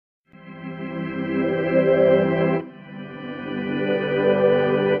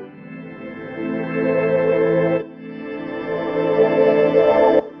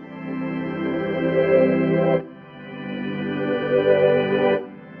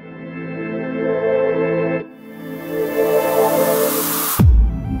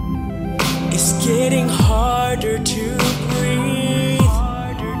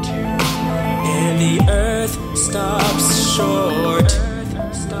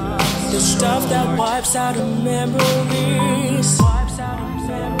The stuff that wipes out of memories.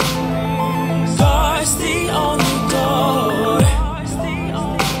 God's the only door.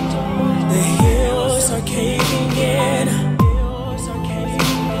 The hills are caving in.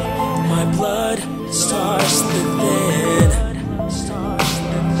 My blood starts to thin.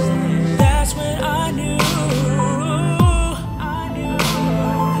 That's when I knew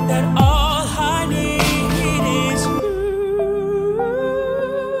that all I need is you.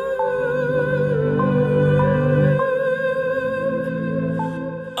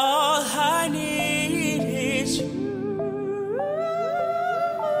 All I need is you.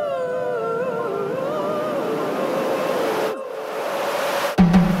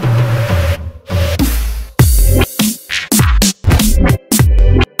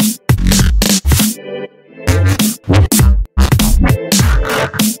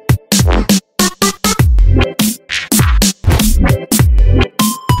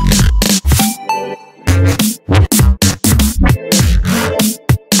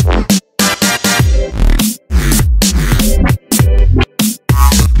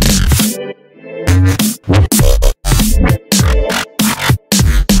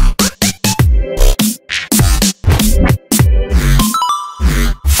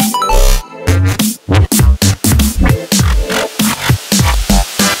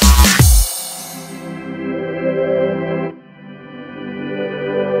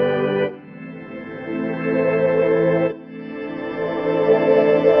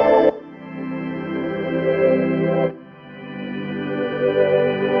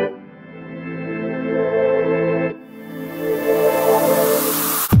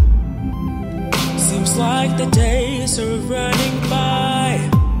 Seems like the days are running by.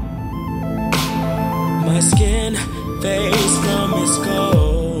 My skin fades from its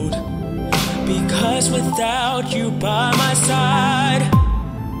gold, because without you by my side,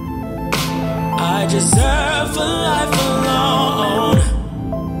 I deserve a life alone.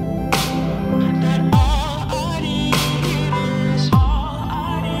 That all I need is, all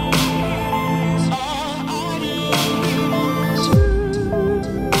I need is, all I need is you.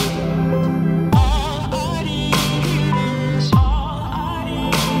 All I need is, all I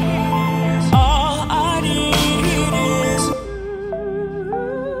need is, all I need is you.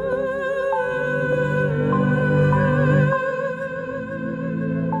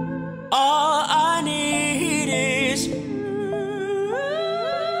 All